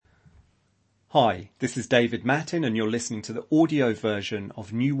Hi, this is David Mattin and you're listening to the audio version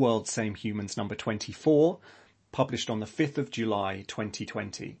of New World Same Humans number 24, published on the 5th of July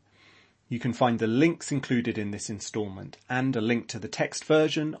 2020. You can find the links included in this instalment and a link to the text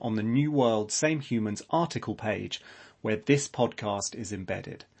version on the New World Same Humans article page where this podcast is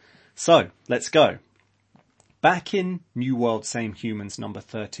embedded. So, let's go. Back in New World Same Humans number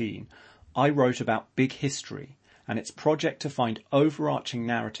 13, I wrote about big history and its project to find overarching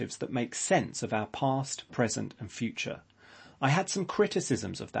narratives that make sense of our past, present and future. I had some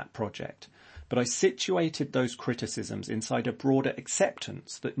criticisms of that project, but I situated those criticisms inside a broader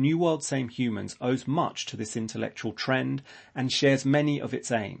acceptance that New World Same Humans owes much to this intellectual trend and shares many of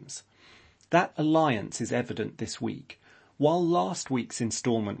its aims. That alliance is evident this week. While last week's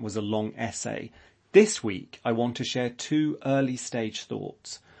instalment was a long essay, this week I want to share two early stage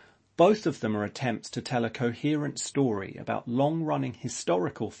thoughts. Both of them are attempts to tell a coherent story about long-running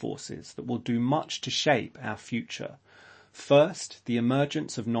historical forces that will do much to shape our future. First, the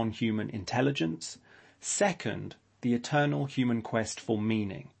emergence of non-human intelligence. Second, the eternal human quest for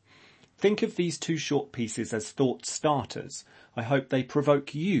meaning. Think of these two short pieces as thought starters. I hope they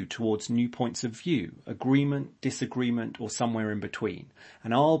provoke you towards new points of view, agreement, disagreement, or somewhere in between.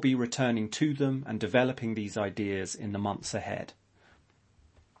 And I'll be returning to them and developing these ideas in the months ahead.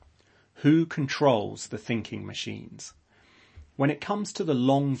 Who controls the thinking machines? When it comes to the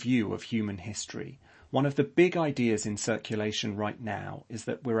long view of human history, one of the big ideas in circulation right now is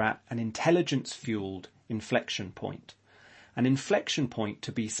that we're at an intelligence-fueled inflection point. An inflection point,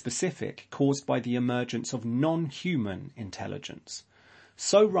 to be specific, caused by the emergence of non-human intelligence.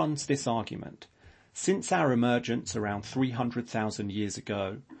 So runs this argument. Since our emergence around 300,000 years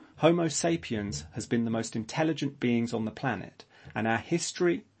ago, Homo sapiens has been the most intelligent beings on the planet, and our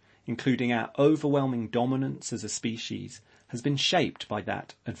history, including our overwhelming dominance as a species, has been shaped by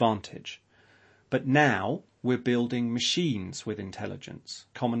that advantage. But now we're building machines with intelligence,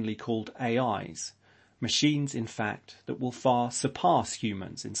 commonly called AIs. Machines, in fact, that will far surpass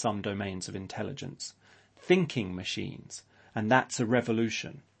humans in some domains of intelligence. Thinking machines, and that's a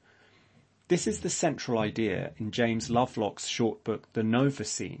revolution. This is the central idea in James Lovelock's short book, The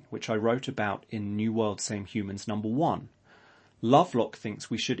Novacene, which I wrote about in New World Same Humans number 1. Lovelock thinks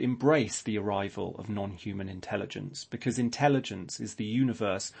we should embrace the arrival of non-human intelligence because intelligence is the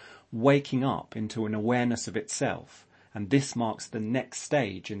universe waking up into an awareness of itself, and this marks the next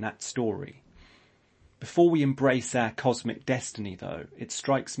stage in that story. Before we embrace our cosmic destiny, though, it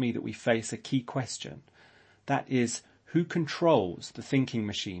strikes me that we face a key question. That is, who controls the thinking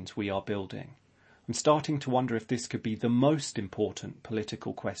machines we are building? I'm starting to wonder if this could be the most important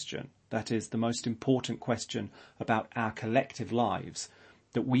political question. That is, the most important question about our collective lives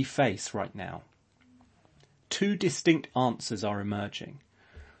that we face right now. Two distinct answers are emerging.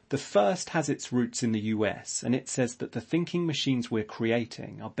 The first has its roots in the US, and it says that the thinking machines we're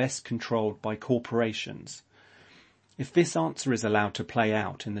creating are best controlled by corporations. If this answer is allowed to play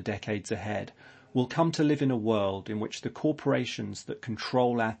out in the decades ahead, we'll come to live in a world in which the corporations that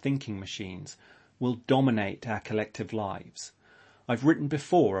control our thinking machines will dominate our collective lives. I've written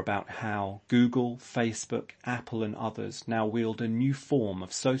before about how Google, Facebook, Apple and others now wield a new form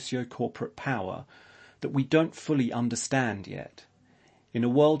of socio-corporate power that we don't fully understand yet. In a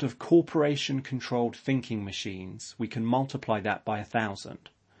world of corporation-controlled thinking machines, we can multiply that by 1,000.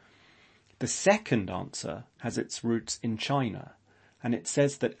 The second answer has its roots in China, and it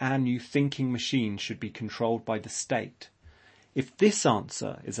says that our new thinking machine should be controlled by the state. If this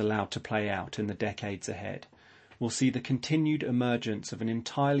answer is allowed to play out in the decades ahead, we'll see the continued emergence of an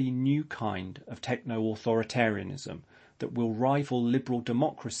entirely new kind of techno-authoritarianism that will rival liberal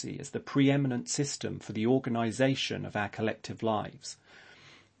democracy as the preeminent system for the organisation of our collective lives.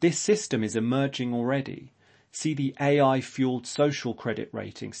 This system is emerging already. See the AI-fueled social credit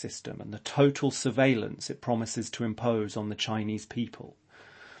rating system and the total surveillance it promises to impose on the Chinese people.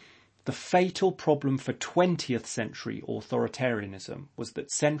 The fatal problem for 20th century authoritarianism was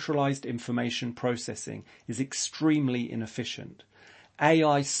that centralised information processing is extremely inefficient.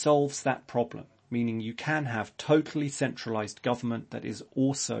 AI solves that problem, meaning you can have totally centralised government that is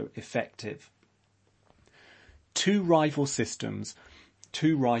also effective. Two rival systems,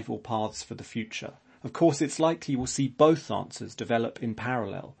 two rival paths for the future. Of course, it's likely we'll see both answers develop in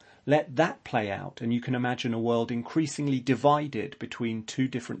parallel. Let that play out and you can imagine a world increasingly divided between two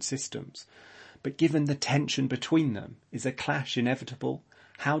different systems. But given the tension between them, is a clash inevitable?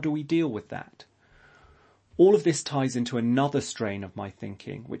 How do we deal with that? All of this ties into another strain of my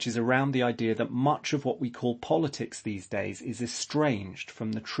thinking, which is around the idea that much of what we call politics these days is estranged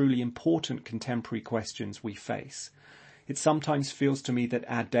from the truly important contemporary questions we face. It sometimes feels to me that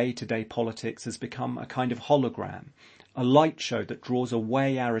our day-to-day politics has become a kind of hologram, a light show that draws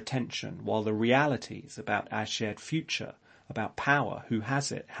away our attention, while the realities about our shared future, about power, who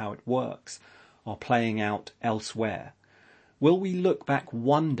has it, how it works, are playing out elsewhere. Will we look back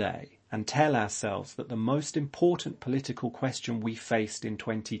one day and tell ourselves that the most important political question we faced in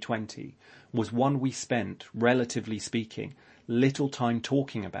 2020 was one we spent, relatively speaking, little time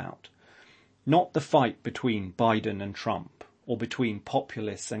talking about? Not the fight between Biden and Trump, or between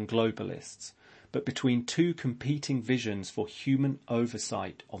populists and globalists, but between two competing visions for human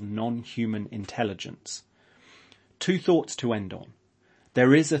oversight of non-human intelligence. Two thoughts to end on.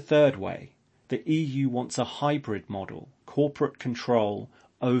 There is a third way. The EU wants a hybrid model, corporate control,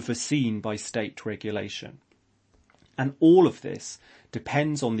 overseen by state regulation. And all of this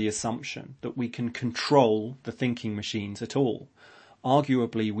depends on the assumption that we can control the thinking machines at all.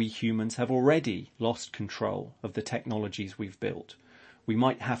 Arguably, we humans have already lost control of the technologies we've built. We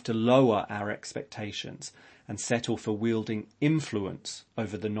might have to lower our expectations and settle for wielding influence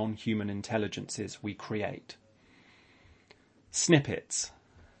over the non-human intelligences we create. Snippets.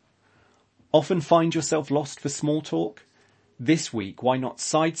 Often find yourself lost for small talk? This week, why not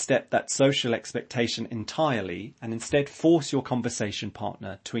sidestep that social expectation entirely and instead force your conversation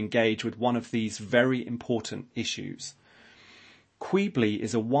partner to engage with one of these very important issues? Queebly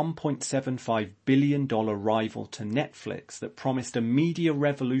is a $1.75 billion rival to Netflix that promised a media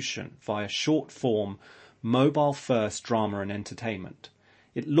revolution via short-form, mobile-first drama and entertainment.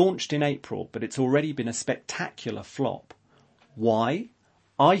 It launched in April, but it's already been a spectacular flop. Why?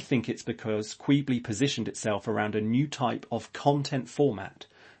 I think it's because Queebly positioned itself around a new type of content format,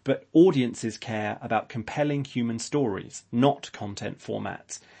 but audiences care about compelling human stories, not content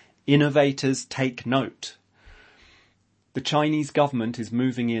formats. Innovators take note. The Chinese government is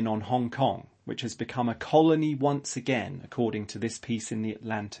moving in on Hong Kong, which has become a colony once again, according to this piece in The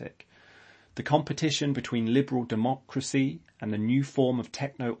Atlantic. The competition between liberal democracy and the new form of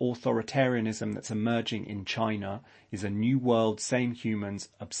techno-authoritarianism that's emerging in China is a new world, same humans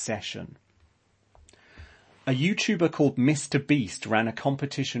obsession. A YouTuber called Mr. Beast ran a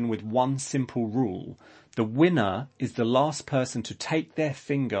competition with one simple rule. The winner is the last person to take their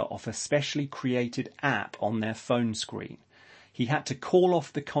finger off a specially created app on their phone screen. He had to call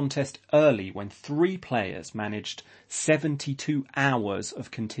off the contest early when 3 players managed 72 hours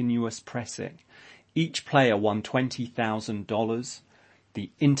of continuous pressing. Each player won $20,000.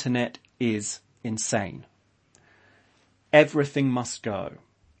 The internet is insane. Everything must go.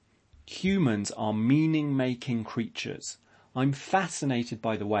 Humans are meaning-making creatures. I'm fascinated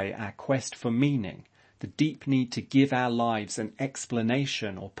by the way our quest for meaning, the deep need to give our lives an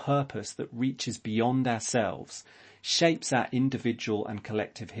explanation or purpose that reaches beyond ourselves, shapes our individual and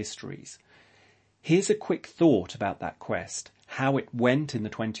collective histories. Here's a quick thought about that quest, how it went in the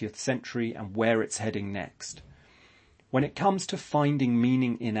 20th century and where it's heading next. When it comes to finding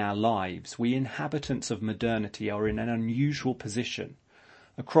meaning in our lives, we inhabitants of modernity are in an unusual position.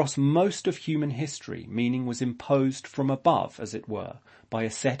 Across most of human history, meaning was imposed from above, as it were, by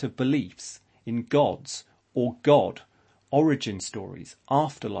a set of beliefs in gods or God, origin stories,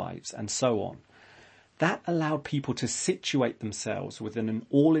 afterlives, and so on. That allowed people to situate themselves within an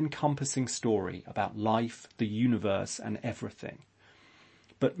all-encompassing story about life, the universe, and everything.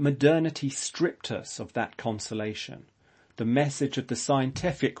 But modernity stripped us of that consolation. The message of the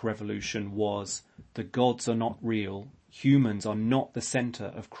scientific revolution was, the gods are not real, humans are not the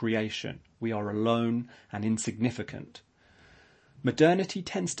centre of creation, we are alone and insignificant. Modernity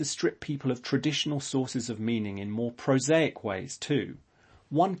tends to strip people of traditional sources of meaning in more prosaic ways too.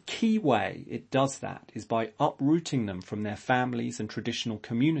 One key way it does that is by uprooting them from their families and traditional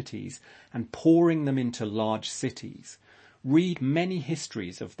communities and pouring them into large cities. Read many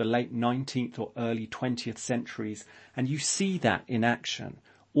histories of the late 19th or early 20th centuries and you see that in action.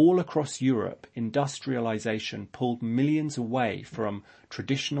 All across Europe, industrialization pulled millions away from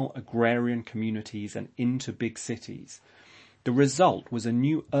traditional agrarian communities and into big cities. The result was a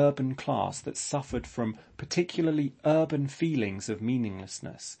new urban class that suffered from particularly urban feelings of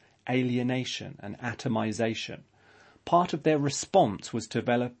meaninglessness, alienation and atomization. Part of their response was to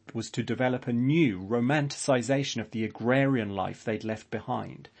develop a new romanticization of the agrarian life they'd left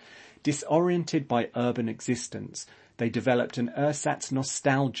behind. Disoriented by urban existence, they developed an ersatz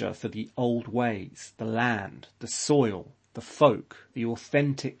nostalgia for the old ways, the land, the soil, the folk, the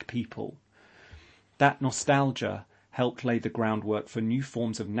authentic people. That nostalgia helped lay the groundwork for new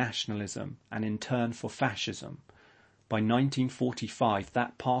forms of nationalism and in turn for fascism. By 1945,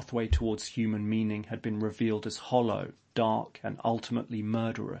 that pathway towards human meaning had been revealed as hollow, dark and ultimately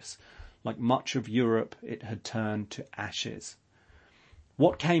murderous. Like much of Europe, it had turned to ashes.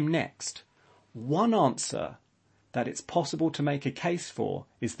 What came next? One answer that it's possible to make a case for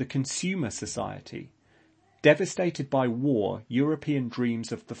is the consumer society. Devastated by war, European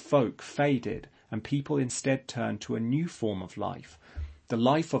dreams of the folk faded and people instead turned to a new form of life, the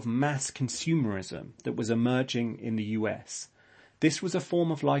life of mass consumerism that was emerging in the US. This was a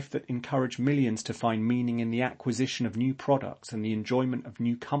form of life that encouraged millions to find meaning in the acquisition of new products and the enjoyment of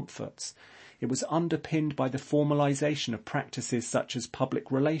new comforts. It was underpinned by the formalization of practices such as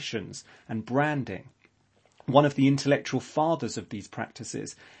public relations and branding. One of the intellectual fathers of these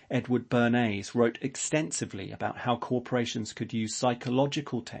practices, Edward Bernays, wrote extensively about how corporations could use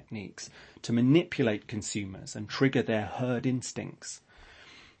psychological techniques to manipulate consumers and trigger their herd instincts.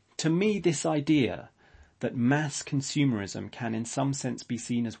 To me, this idea that mass consumerism can in some sense be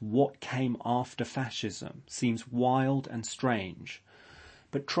seen as what came after fascism seems wild and strange.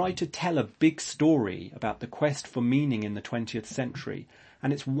 But try to tell a big story about the quest for meaning in the 20th century,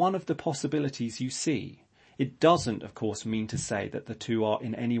 and it's one of the possibilities you see. It doesn't, of course, mean to say that the two are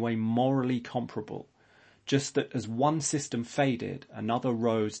in any way morally comparable, just that as one system faded, another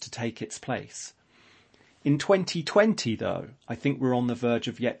rose to take its place. In 2020, though, I think we're on the verge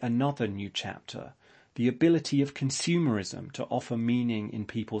of yet another new chapter. The ability of consumerism to offer meaning in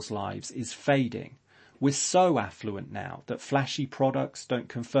people's lives is fading. We're so affluent now that flashy products don't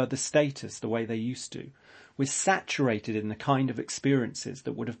confer the status the way they used to. We're saturated in the kind of experiences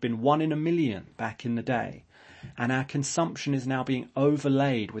that would have been 1 in a million back in the day. And our consumption is now being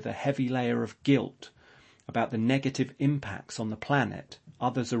overlaid with a heavy layer of guilt about the negative impacts on the planet,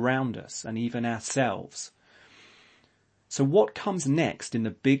 others around us, and even ourselves. So what comes next in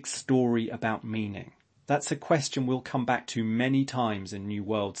the big story about meaning? That's a question we'll come back to many times in New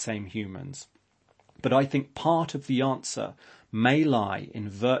World, Same Humans. But I think part of the answer may lie in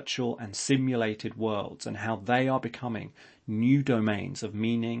virtual and simulated worlds and how they are becoming new domains of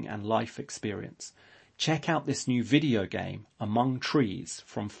meaning and life experience. Check out this new video game, Among Trees,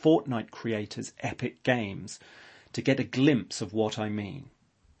 from Fortnite creators Epic Games, to get a glimpse of what I mean.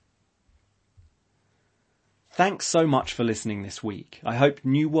 Thanks so much for listening this week. I hope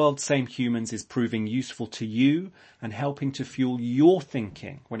New World, Same Humans is proving useful to you and helping to fuel your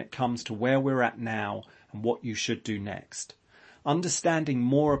thinking when it comes to where we're at now and what you should do next. Understanding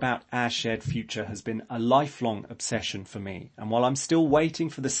more about our shared future has been a lifelong obsession for me, and while I'm still waiting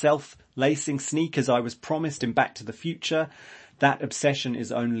for the self-lacing sneakers I was promised in Back to the Future, that obsession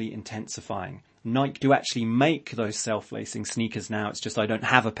is only intensifying. Nike do actually make those self-lacing sneakers now, it's just I don't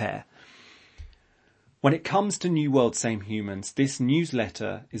have a pair. When it comes to New World, Same Humans, this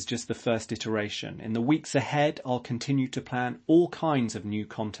newsletter is just the first iteration. In the weeks ahead, I'll continue to plan all kinds of new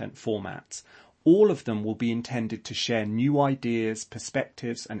content formats. All of them will be intended to share new ideas,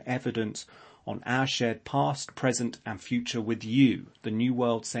 perspectives and evidence on our shared past, present and future with you, the New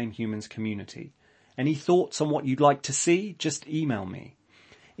World, Same Humans community. Any thoughts on what you'd like to see? Just email me.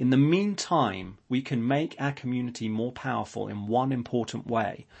 In the meantime, we can make our community more powerful in one important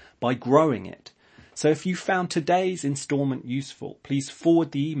way, by growing it. So if you found today's instalment useful, please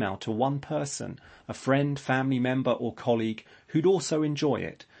forward the email to one person, a friend, family member or colleague who'd also enjoy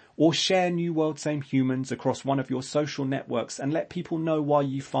it. Or share New World, Same Humans across one of your social networks and let people know why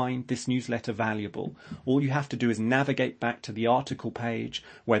you find this newsletter valuable. All you have to do is navigate back to the article page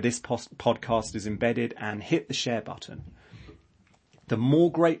where this podcast is embedded and hit the share button. The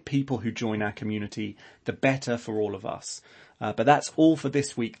more great people who join our community, the better for all of us. But that's all for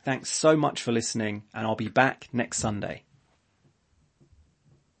this week. Thanks so much for listening, and I'll be back next Sunday.